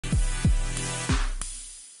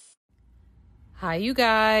Hi, you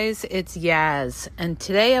guys. It's Yaz. And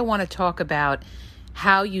today I want to talk about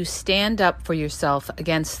how you stand up for yourself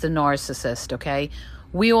against the narcissist, okay?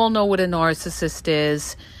 We all know what a narcissist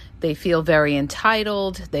is. They feel very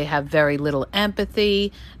entitled. They have very little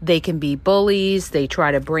empathy. They can be bullies. They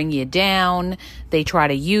try to bring you down. They try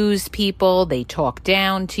to use people. They talk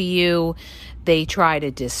down to you. They try to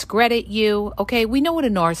discredit you. Okay, we know what a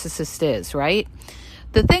narcissist is, right?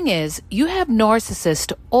 The thing is, you have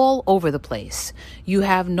narcissists all over the place. You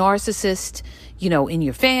have narcissists, in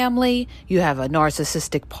your family. You have a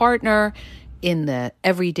narcissistic partner in the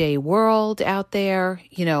everyday world out there.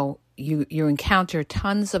 You encounter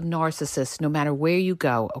tons of narcissists no matter where you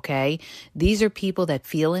go, okay? These are people that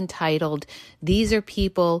feel entitled. These are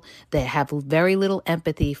people that have very little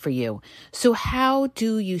empathy for you. So how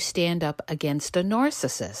do you stand up against a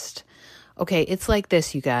narcissist? Okay, it's like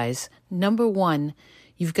this, you guys. Number one,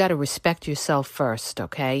 you've got to respect yourself first,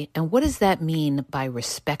 okay? And what does that mean by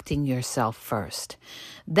respecting yourself first?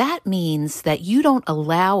 That means that you don't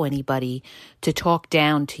allow anybody to talk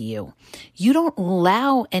down to you. You don't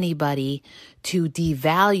allow anybody to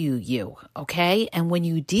devalue you, okay? And when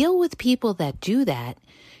you deal with people that do that,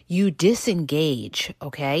 you disengage,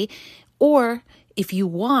 okay? Or if you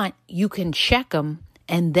want, you can check them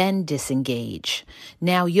and then disengage.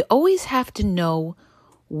 Now, you always have to know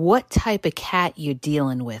what type of cat you're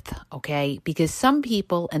dealing with, okay? Because some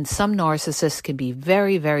people and some narcissists can be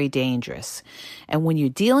very, very dangerous. And when you're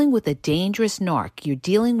dealing with a dangerous narc, you're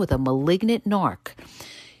dealing with a malignant narc.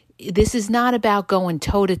 This is not about going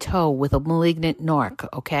toe-to-toe with a malignant narc,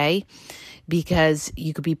 okay? Because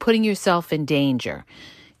you could be putting yourself in danger.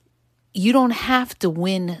 You don't have to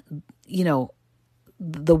win,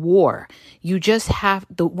 the war. You just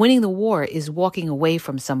winning the war is walking away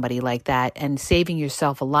from somebody like that and saving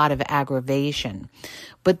yourself a lot of aggravation.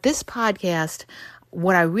 But this podcast,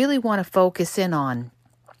 what I really want to focus in on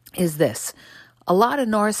is this. A lot of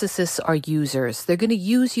narcissists are users. They're going to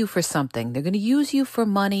use you for something. They're going to use you for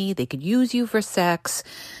money. They could use you for sex.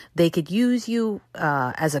 They could use you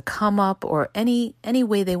as a come up or any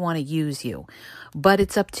way they want to use you. But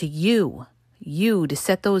it's up to you to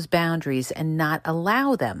set those boundaries and not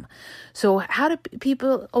allow them. So how do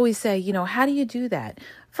people always say, how do you do that?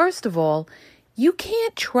 First of all, you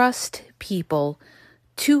can't trust people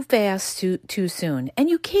too fast, too soon. And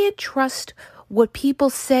you can't trust what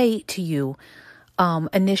people say to you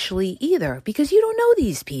initially either, because you don't know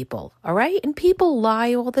these people, all right? And people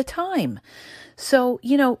lie all the time. So,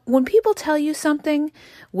 when people tell you something,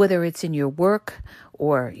 whether it's in your work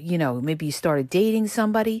or, maybe you started dating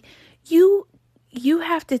somebody, you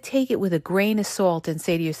have to take it with a grain of salt and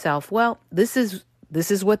say to yourself, well, this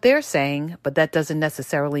is what they're saying, but that doesn't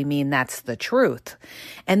necessarily mean that's the truth.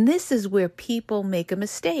 And this is where people make a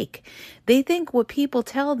mistake. They think what people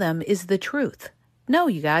tell them is the truth. No,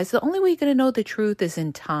 you guys, the only way you're going to know the truth is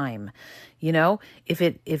in time. If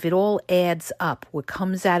it all adds up, what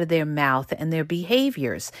comes out of their mouth and their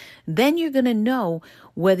behaviors, then you're going to know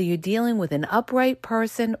whether you're dealing with an upright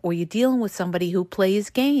person or you're dealing with somebody who plays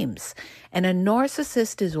games. And a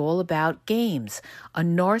narcissist is all about games. A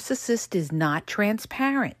narcissist is not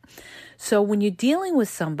transparent. So when you're dealing with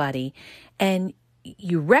somebody and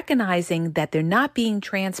you're recognizing that they're not being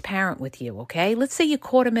transparent with you, okay? Let's say you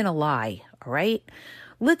caught them in a lie, all right?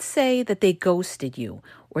 Let's say that they ghosted you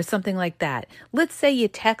or something like that. Let's say you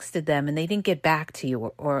texted them and they didn't get back to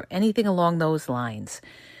you or anything along those lines.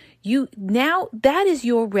 Now that is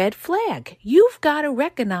your red flag. You've got to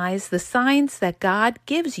recognize the signs that God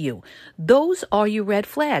gives you. Those are your red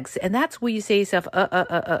flags. And that's where you say to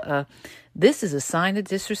yourself, this is a sign of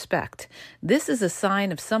disrespect. This is a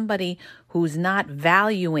sign of somebody who's not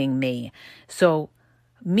valuing me. So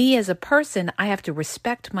me as a person, I have to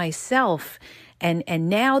respect myself. And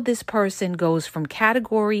now this person goes from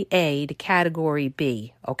category A to category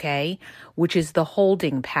B, okay? Which is the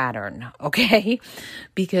holding pattern, okay?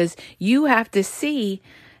 Because you have to see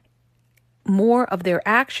more of their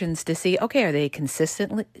actions to see, okay, are they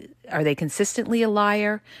consistently a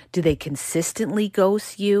liar? Do they consistently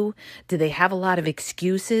ghost you? Do they have a lot of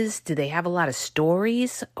excuses? Do they have a lot of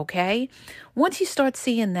stories? Okay. Once you start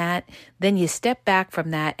seeing that, then you step back from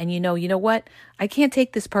that and you know what? I can't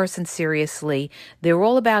take this person seriously. They're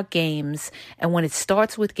all about games. And when it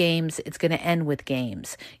starts with games, it's going to end with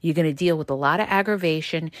games. You're going to deal with a lot of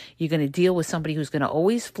aggravation. You're going to deal with somebody who's going to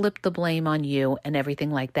always flip the blame on you and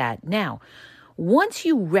everything like that. Now, once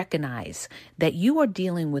you recognize that you are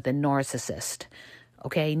dealing with a narcissist,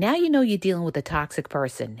 okay, now you know you're dealing with a toxic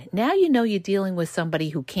person. Now you know you're dealing with somebody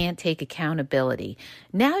who can't take accountability.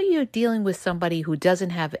 Now you're dealing with somebody who doesn't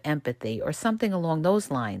have empathy or something along those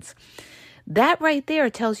lines. That right there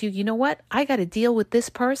tells you, you know what? I got to deal with this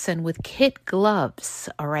person with kid gloves.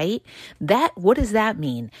 All right. What does that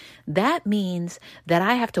mean? That means that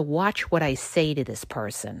I have to watch what I say to this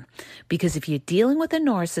person, because if you're dealing with a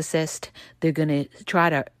narcissist, they're going to try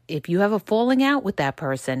to, if you have a falling out with that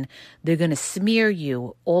person, they're going to smear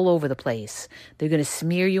you all over the place. They're going to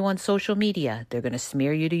smear you on social media. They're going to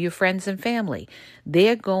smear you to your friends and family.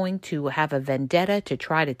 They're going to have a vendetta to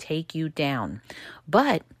try to take you down.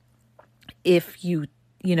 But if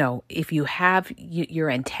if you have your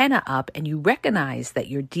antenna up and you recognize that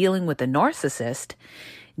you're dealing with a narcissist,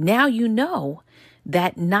 now you know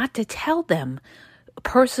that not to tell them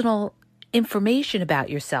personal information about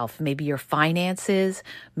yourself, maybe your finances,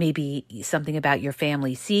 maybe something about your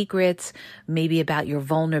family secrets, maybe about your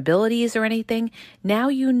vulnerabilities or anything. Now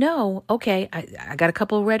you know, okay, I got a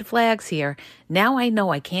couple of red flags here. Now I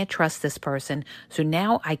know I can't trust this person. So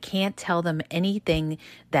now I can't tell them anything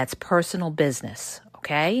that's personal business,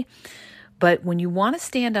 okay? But when you want to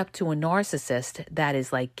stand up to a narcissist that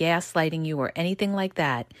is like gaslighting you or anything like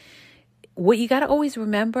that, what you got to always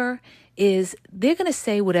remember is they're going to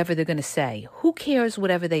say whatever they're going to say. Who cares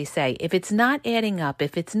whatever they say? If it's not adding up,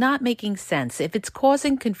 if it's not making sense, if it's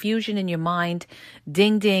causing confusion in your mind,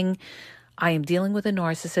 ding, ding, I am dealing with a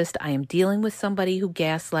narcissist. I am dealing with somebody who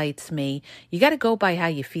gaslights me. You got to go by how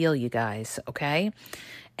you feel, you guys, okay?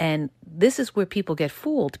 And this is where people get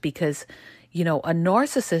fooled because, a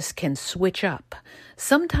narcissist can switch up.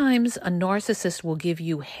 Sometimes a narcissist will give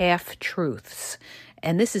you half-truths.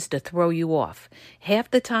 And this is to throw you off. Half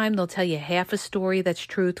the time they'll tell you half a story that's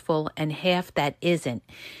truthful and half that isn't.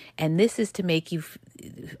 And this is to make you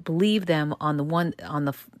believe them on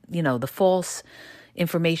the false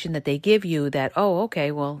information that they give you that, oh,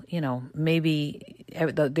 okay, well, maybe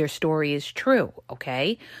their story is true.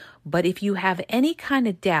 Okay. But if you have any kind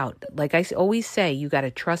of doubt, like I always say, you got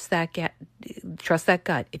to trust that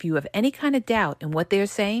gut. If you have any kind of doubt in what they're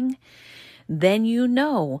saying, then you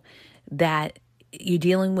know that you're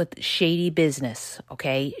dealing with shady business,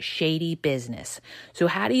 okay? Shady business. So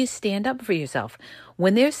how do you stand up for yourself?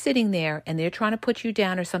 When they're sitting there and they're trying to put you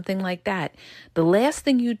down or something like that, the last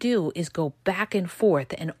thing you do is go back and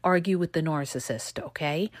forth and argue with the narcissist,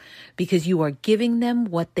 okay? Because you are giving them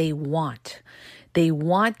what they want. They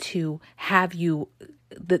want to have you.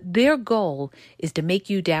 Their goal is to make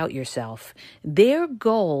you doubt yourself. Their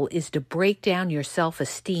goal is to break down your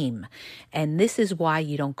self-esteem. And this is why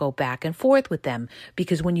you don't go back and forth with them.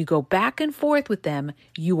 Because when you go back and forth with them,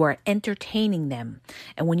 you are entertaining them.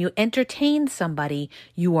 And when you entertain somebody,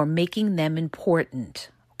 you are making them important.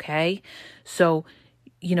 Okay? So,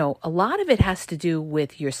 a lot of it has to do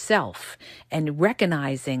with yourself and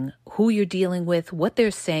recognizing who you're dealing with, what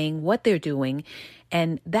they're saying, what they're doing.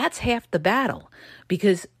 And that's half the battle,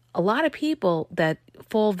 because a lot of people that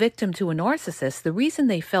fall victim to a narcissist, the reason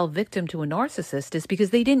they fell victim to a narcissist is because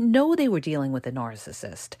they didn't know they were dealing with a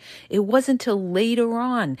narcissist. It wasn't till later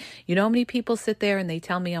on. You know how many people sit there and they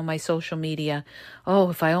tell me on my social media, oh,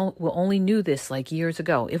 if I only knew this like years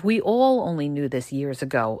ago. If we all only knew this years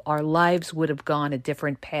ago, our lives would have gone a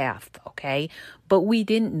different path, okay? But we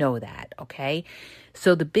didn't know that, okay?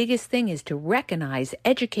 So the biggest thing is to recognize,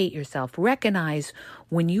 educate yourself, recognize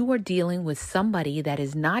when you are dealing with somebody that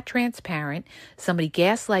is not transparent, somebody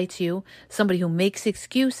gaslights you, somebody who makes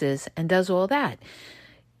excuses and does all that.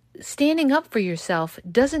 Standing up for yourself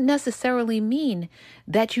doesn't necessarily mean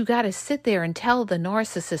that you got to sit there and tell the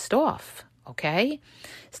narcissist off, okay?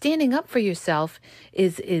 Standing up for yourself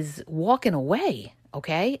is walking away,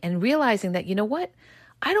 okay? And realizing that, you know what?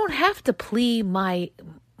 I don't have to plea my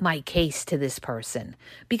case to this person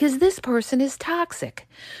because this person is toxic.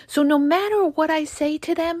 So no matter what I say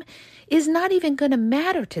to them is not even going to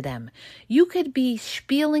matter to them. You could be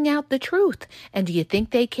spieling out the truth. And do you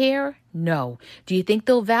think they care? No. Do you think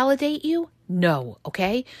they'll validate you? No.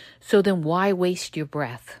 Okay. So then why waste your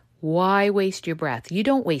breath? Why waste your breath? You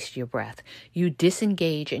don't waste your breath. You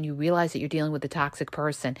disengage and you realize that you're dealing with a toxic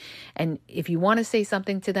person. And if you want to say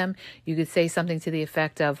something to them, you could say something to the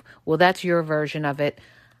effect of, well, that's your version of it.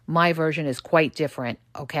 My version is quite different,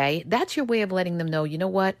 okay? That's your way of letting them know, you know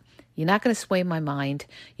what? You're not going to sway my mind.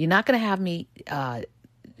 You're not going to have me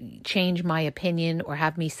change my opinion or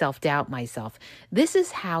have me self-doubt myself. This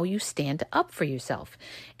is how you stand up for yourself.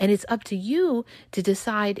 And it's up to you to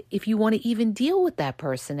decide if you want to even deal with that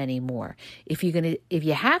person anymore. If you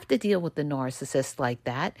have to deal with the narcissist like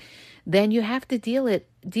that, then you have to deal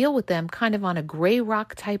with them kind of on a gray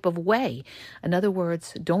rock type of way. In other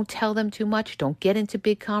words, don't tell them too much. Don't get into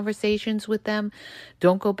big conversations with them.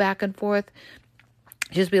 Don't go back and forth.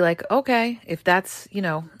 Just be like, okay, if that's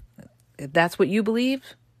what you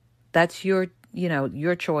believe, that's your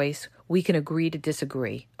your choice. We can agree to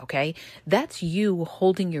disagree, okay? That's you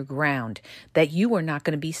holding your ground, that you are not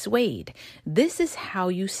going to be swayed. This is how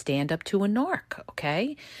you stand up to a narc,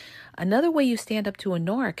 okay? Another way you stand up to a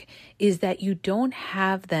narc is that you don't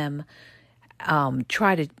have them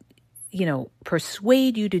try to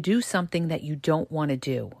persuade you to do something that you don't want to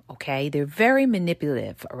do, okay? They're very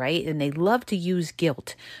manipulative, all right? And they love to use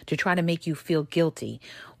guilt to try to make you feel guilty.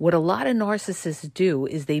 What a lot of narcissists do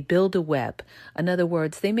is they build a web. In other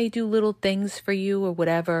words, they may do little things for you or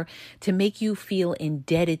whatever to make you feel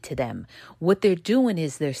indebted to them. What they're doing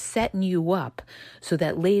is they're setting you up so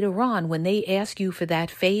that later on, when they ask you for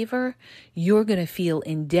that favor, you're going to feel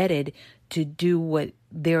indebted to do what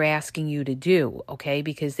they're asking you to do, okay?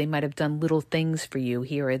 Because they might have done little things for you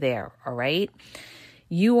here or there, all right?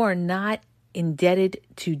 You are not indebted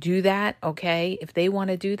to do that, okay? If they want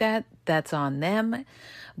to do that, that's on them.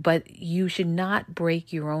 But you should not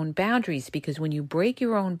break your own boundaries, because when you break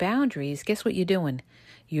your own boundaries, guess what you're doing?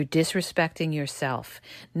 You're disrespecting yourself.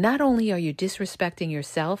 Not only are you disrespecting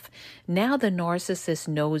yourself, now the narcissist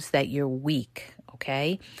knows that you're weak,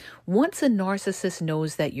 okay? Once a narcissist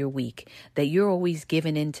knows that you're weak, that you're always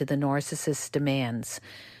giving in to the narcissist's demands,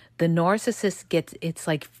 the narcissist it's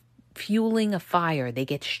like fueling a fire. They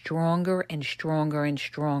get stronger and stronger and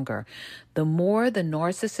stronger. The more the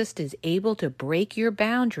narcissist is able to break your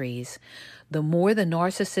boundaries, the more the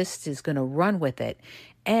narcissist is going to run with it.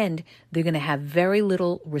 And they're going to have very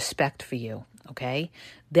little respect for you, okay?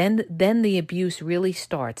 Then the abuse really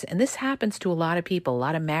starts. And this happens to a lot of people, a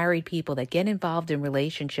lot of married people that get involved in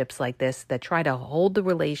relationships like this, that try to hold the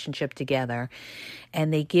relationship together,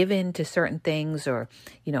 and they give in to certain things, or,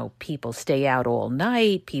 people stay out all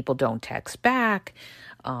night, people don't text back,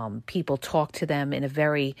 people talk to them in a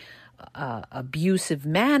very abusive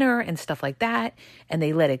manner and stuff like that, and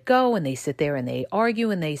they let it go, and they sit there and they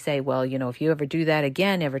argue and they say, well, if you ever do that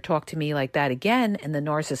again, ever talk to me like that again, and the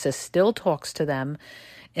narcissist still talks to them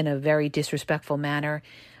in a very disrespectful manner.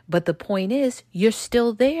 But the point is, you're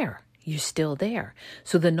still there. You're still there.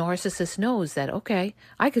 So the narcissist knows that, okay,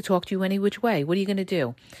 I could talk to you any which way. What are you going to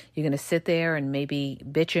do? You're going to sit there and maybe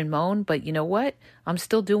bitch and moan, but you know what? I'm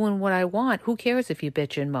still doing what I want. Who cares if you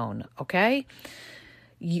bitch and moan, okay?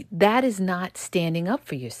 That is not standing up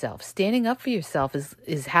for yourself. Standing up for yourself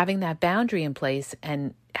is having that boundary in place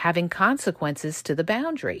and having consequences to the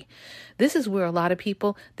boundary. This is where a lot of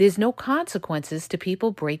people, there's no consequences to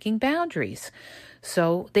people breaking boundaries.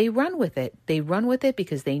 So they run with it. They run with it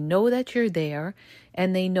because they know that you're there,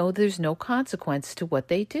 and they know there's no consequence to what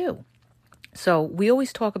they do. So we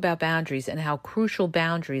always talk about boundaries and how crucial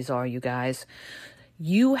boundaries are, you guys.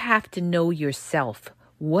 You have to know yourself,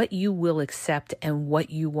 what you will accept and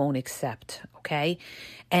what you won't accept, okay?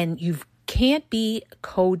 And you can't be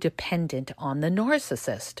codependent on the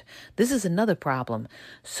narcissist. This is another problem.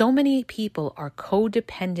 So many people are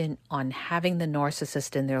codependent on having the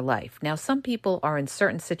narcissist in their life. Now, some people are in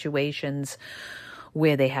certain situations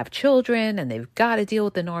where they have children and they've got to deal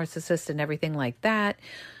with the narcissist and everything like that.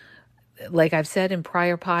 Like I've said in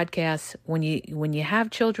prior podcasts, when you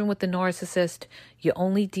have children with the narcissist, you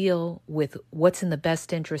only deal with what's in the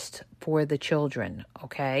best interest for the children,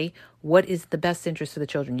 okay? What is the best interest for the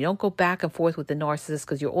children? You don't go back and forth with the narcissist,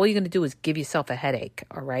 because all you're going to do is give yourself a headache,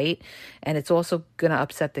 all right? And it's also going to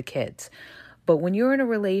upset the kids. But when you're in a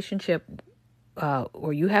relationship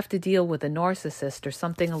or you have to deal with a narcissist or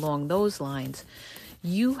something along those lines,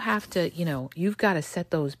 you have to, you've got to set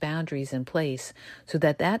those boundaries in place so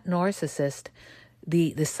that narcissist,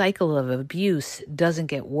 the cycle of abuse doesn't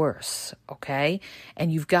get worse, okay?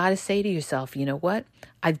 And you've got to say to yourself, you know what?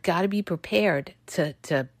 I've got to be prepared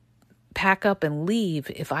to pack up and leave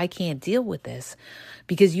if I can't deal with this,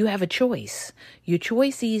 because you have a choice. Your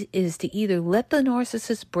choice is to either let the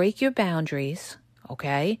narcissist break your boundaries,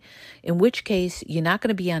 okay? In which case, you're not going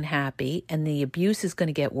to be unhappy and the abuse is going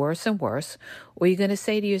to get worse and worse. Or you're going to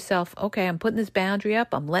say to yourself, okay, I'm putting this boundary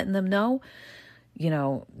up. I'm letting them know,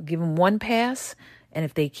 give them one pass. And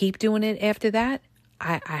if they keep doing it after that,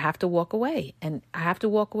 I have to walk away. And I have to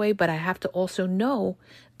walk away, but I have to also know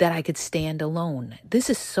that I could stand alone. This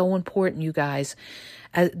is so important, you guys.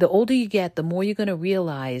 The older you get, the more you're going to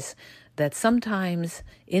realize that sometimes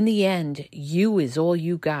in the end, you is all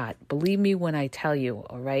you got. Believe me when I tell you,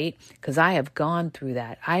 all right? Because I have gone through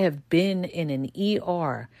that. I have been in an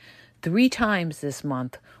ER 3 times this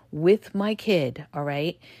month with my kid, all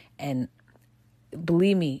right? And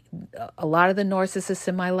believe me, a lot of the narcissists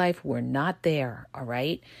in my life were not there, all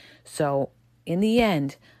right? So in the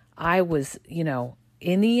end, I was,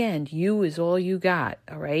 in the end, you is all you got,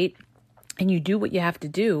 all right? And you do what you have to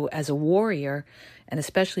do as a warrior. And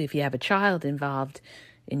especially if you have a child involved,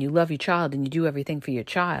 and you love your child and you do everything for your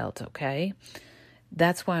child, okay?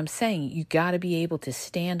 That's why I'm saying you got to be able to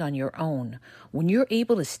stand on your own. When you're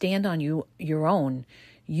able to stand on your own,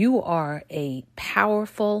 you are a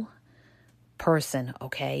powerful person,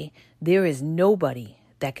 okay? There is nobody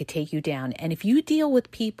that could take you down. And if you deal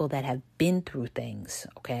with people that have been through things,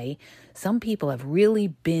 okay? Some people have really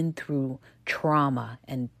been through trauma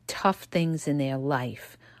and tough things in their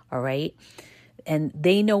life, all right? And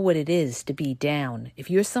they know what it is to be down. If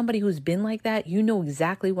you're somebody who's been like that, you know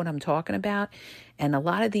exactly what I'm talking about. And a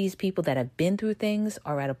lot of these people that have been through things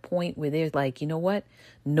are at a point where they're like, you know what?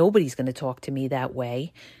 Nobody's going to talk to me that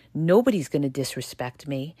way. Nobody's going to disrespect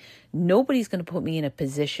me. Nobody's going to put me in a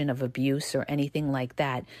position of abuse or anything like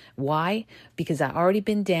that. Why? Because I've already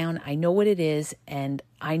been down. I know what it is. And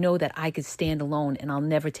I know that I could stand alone, and I'll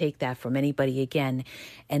never take that from anybody again.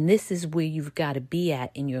 And this is where you've got to be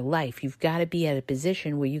at in your life. You've got to be at a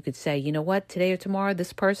position where you could say, you know what? Today or tomorrow,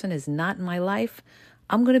 this person is not in my life.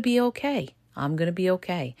 I'm going to be okay. I'm going to be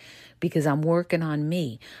okay because I'm working on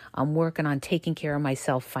me. I'm working on taking care of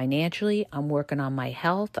myself financially. I'm working on my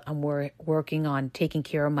health. I'm working on taking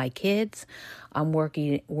care of my kids. I'm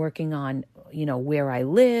working on, where I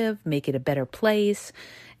live, make it a better place.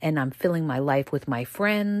 And I'm filling my life with my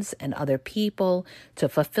friends and other people to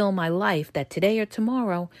fulfill my life that today or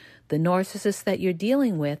tomorrow, the narcissist that you're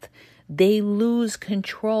dealing with, they lose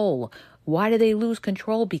control. Why do they lose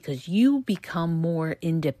control? Because you become more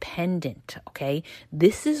independent, okay?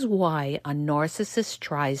 This is why a narcissist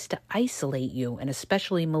tries to isolate you, and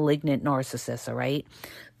especially malignant narcissists, all right?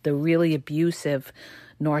 The really abusive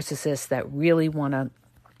narcissists that really want to,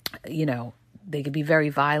 they could be very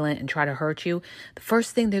violent and try to hurt you. The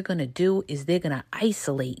first thing they're going to do is they're going to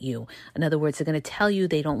isolate you. In other words, they're going to tell you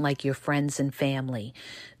they don't like your friends and family.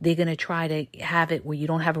 They're going to try to have it where you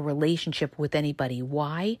don't have a relationship with anybody.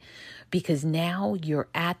 Why? Because now you're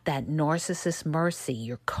at that narcissist's mercy.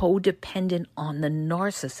 You're codependent on the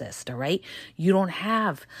narcissist, all right? You don't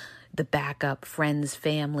have the backup friends,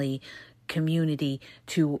 family, community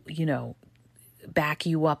to, back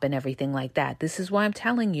you up and everything like that. This is why I'm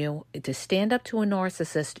telling you, to stand up to a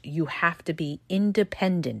narcissist, you have to be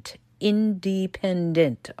independent,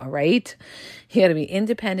 all right? You got to be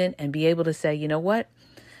independent and be able to say, you know what?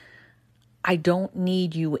 I don't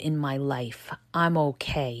need you in my life. I'm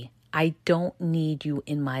okay. I don't need you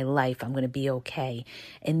in my life. I'm going to be okay.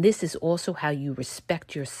 And this is also how you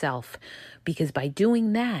respect yourself, because by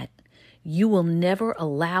doing that, you will never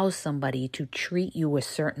allow somebody to treat you a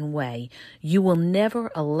certain way. You will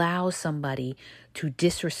never allow somebody to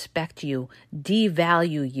disrespect you,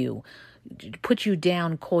 devalue you, put you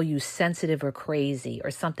down, call you sensitive or crazy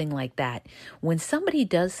or something like that. When somebody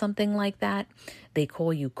does something like that, they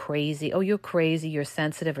call you crazy. Oh, you're crazy, you're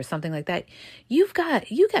sensitive or something like that. You got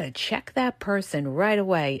to check that person right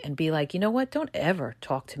away and be like, you know what? Don't ever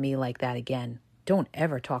talk to me like that again. Don't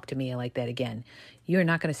ever talk to me like that again. You're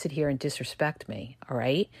not going to sit here and disrespect me, all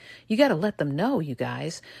right? You got to let them know, you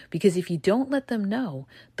guys, because if you don't let them know,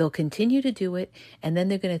 they'll continue to do it, and then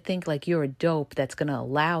they're going to think like you're a dope that's going to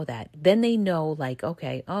allow that. Then they know, like,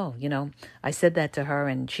 okay, oh, I said that to her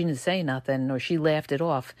and she didn't say nothing, or she laughed it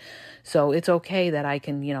off. So it's okay that I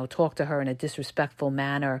can, talk to her in a disrespectful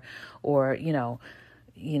manner, or,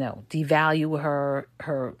 devalue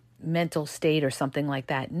her mental state or something like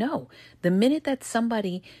that. No, the minute that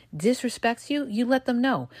somebody disrespects you, you let them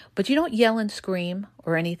know, but you don't yell and scream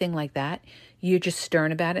or anything like that. You're just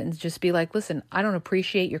stern about it and just be like, listen, I don't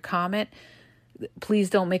appreciate your comment.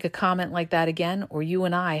 Please don't make a comment like that again, or you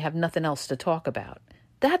and I have nothing else to talk about.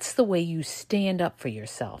 That's the way you stand up for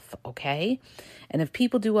yourself, okay? And if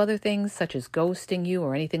people do other things such as ghosting you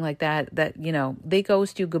or anything like that, they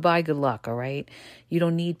ghost you, goodbye, good luck, all right? You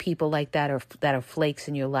don't need people like that or that are flakes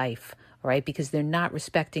in your life, all right? Because they're not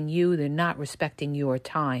respecting you. They're not respecting your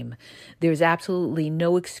time. There's absolutely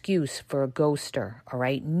no excuse for a ghoster, all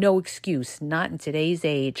right? No excuse, not in today's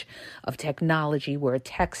age of technology where a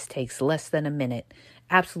text takes less than a minute.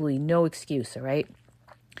 Absolutely no excuse, all right?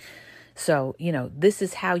 So, this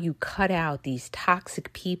is how you cut out these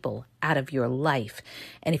toxic people out of your life.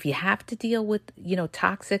 And if you have to deal with,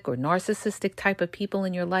 toxic or narcissistic type of people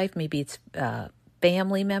in your life, maybe it's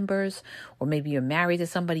family members, or maybe you're married to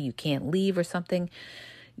somebody you can't leave or something,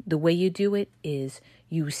 the way you do it is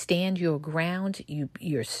you stand your ground,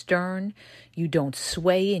 you're stern, you don't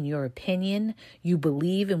sway in your opinion, you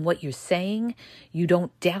believe in what you're saying, you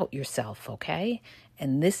don't doubt yourself, okay?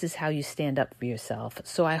 And this is how you stand up for yourself.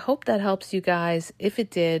 So I hope that helps you guys. If it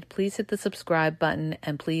did, please hit the subscribe button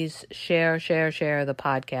and please share the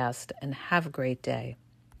podcast, and have a great day.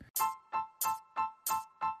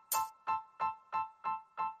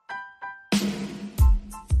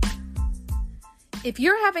 If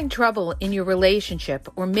you're having trouble in your relationship,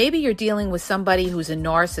 or maybe you're dealing with somebody who's a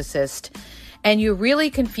narcissist and you're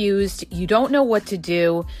really confused, you don't know what to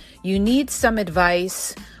do, you need some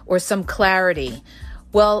advice or some clarity,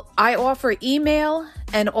 well, I offer email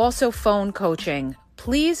and also phone coaching.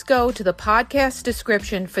 Please go to the podcast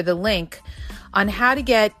description for the link on how to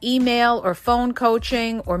get email or phone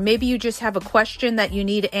coaching, or maybe you just have a question that you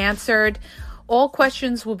need answered. All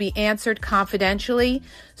questions will be answered confidentially,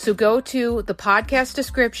 so go to the podcast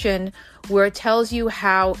description where it tells you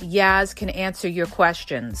how Yaz can answer your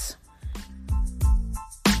questions.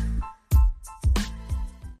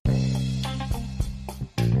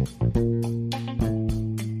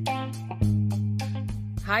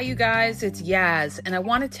 Hi, you guys, it's Yaz, and I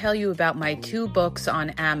want to tell you about my 2 books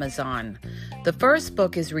on Amazon. The first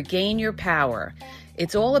book is Regain Your Power.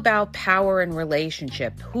 It's all about power and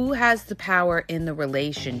relationship. Who has the power in the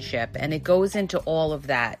relationship? And it goes into all of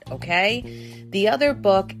that, okay? The other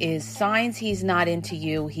book is Signs He's Not Into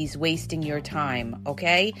You, He's Wasting Your Time,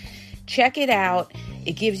 okay? Check it out.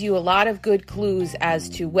 It gives you a lot of good clues as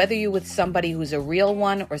to whether you're with somebody who's a real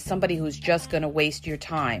one or somebody who's just going to waste your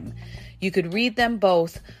time. You could read them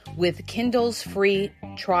both with Kindle's free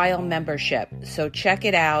trial membership. So check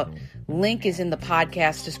it out. Link is in the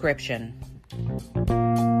podcast description.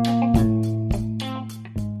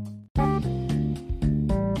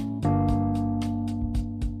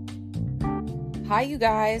 Hi, you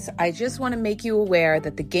guys. I just want to make you aware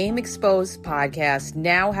that the Game Exposed podcast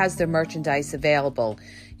now has their merchandise available.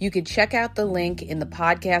 You can check out the link in the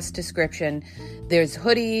podcast description. There's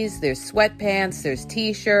hoodies, there's sweatpants, there's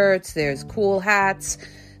t-shirts, there's cool hats.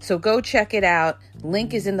 So go check it out.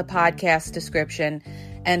 Link is in the podcast description.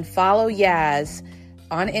 And follow Yaz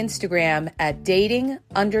on Instagram at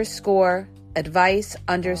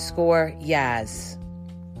dating_advice_Yaz.